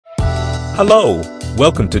Hello,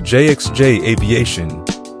 welcome to JXJ Aviation.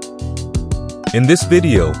 In this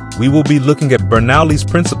video, we will be looking at Bernoulli's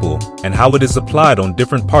principle and how it is applied on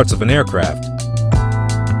different parts of an aircraft.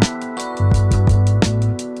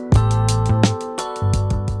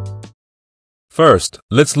 First,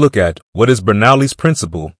 let's look at what is Bernoulli's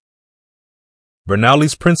principle.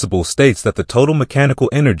 Bernoulli's principle states that the total mechanical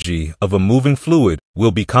energy of a moving fluid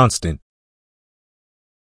will be constant.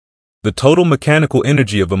 The total mechanical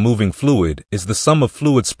energy of a moving fluid is the sum of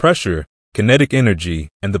fluid's pressure, kinetic energy,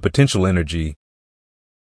 and the potential energy.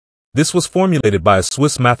 This was formulated by a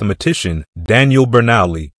Swiss mathematician, Daniel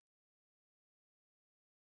Bernoulli.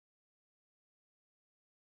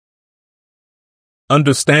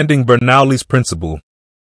 Understanding Bernoulli's principle.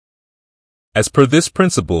 As per this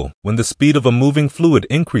principle, when the speed of a moving fluid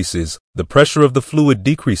increases, the pressure of the fluid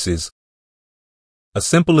decreases. A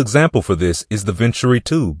simple example for this is the venturi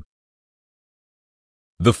tube.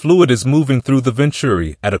 The fluid is moving through the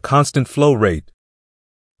venturi at a constant flow rate.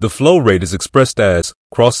 The flow rate is expressed as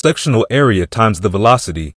cross-sectional area times the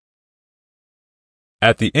velocity.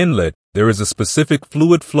 At the inlet, there is a specific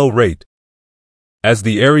fluid flow rate. As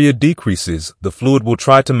the area decreases, the fluid will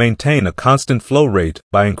try to maintain a constant flow rate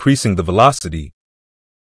by increasing the velocity.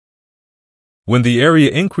 When the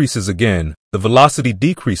area increases again, the velocity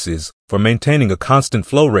decreases for maintaining a constant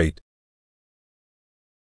flow rate.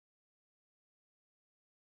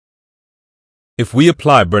 If we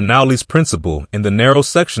apply Bernoulli's principle in the narrow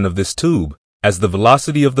section of this tube, as the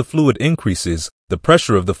velocity of the fluid increases, the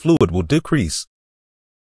pressure of the fluid will decrease.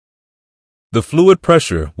 The fluid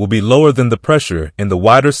pressure will be lower than the pressure in the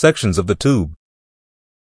wider sections of the tube.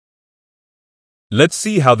 Let's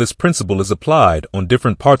see how this principle is applied on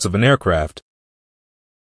different parts of an aircraft.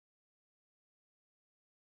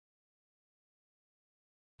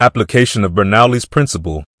 Application of Bernoulli's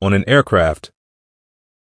principle on an aircraft.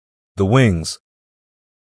 The wings.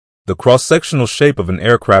 The cross-sectional shape of an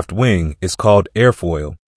aircraft wing is called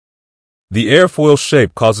airfoil. The airfoil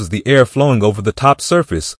shape causes the air flowing over the top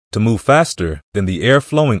surface to move faster than the air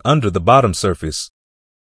flowing under the bottom surface.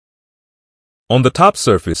 On the top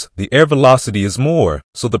surface, the air velocity is more,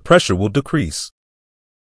 so the pressure will decrease.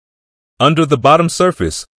 Under the bottom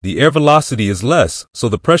surface, the air velocity is less, so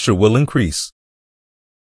the pressure will increase.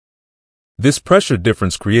 This pressure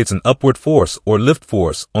difference creates an upward force or lift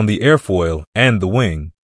force on the airfoil and the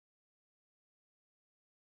wing.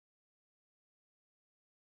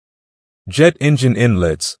 Jet engine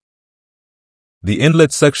inlets. The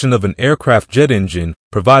inlet section of an aircraft jet engine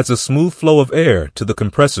provides a smooth flow of air to the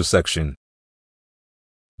compressor section.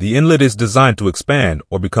 The inlet is designed to expand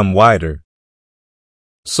or become wider.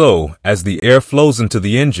 So, as the air flows into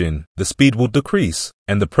the engine, the speed will decrease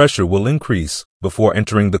and the pressure will increase before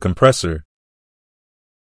entering the compressor.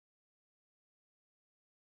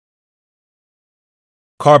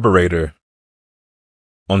 Carburetor.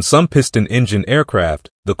 On some piston engine aircraft,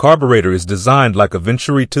 the carburetor is designed like a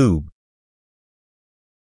venturi tube.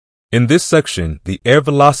 In this section, the air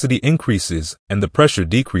velocity increases and the pressure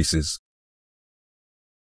decreases.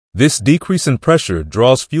 This decrease in pressure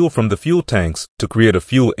draws fuel from the fuel tanks to create a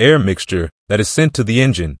fuel-air mixture that is sent to the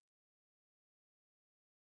engine.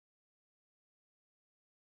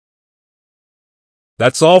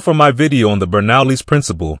 That's all for my video on the Bernoulli's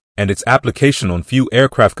principle and its application on few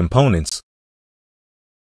aircraft components.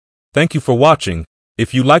 Thank you for watching.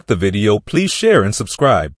 If you liked the video, please share and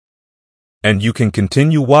subscribe. And you can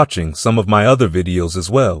continue watching some of my other videos as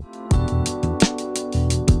well.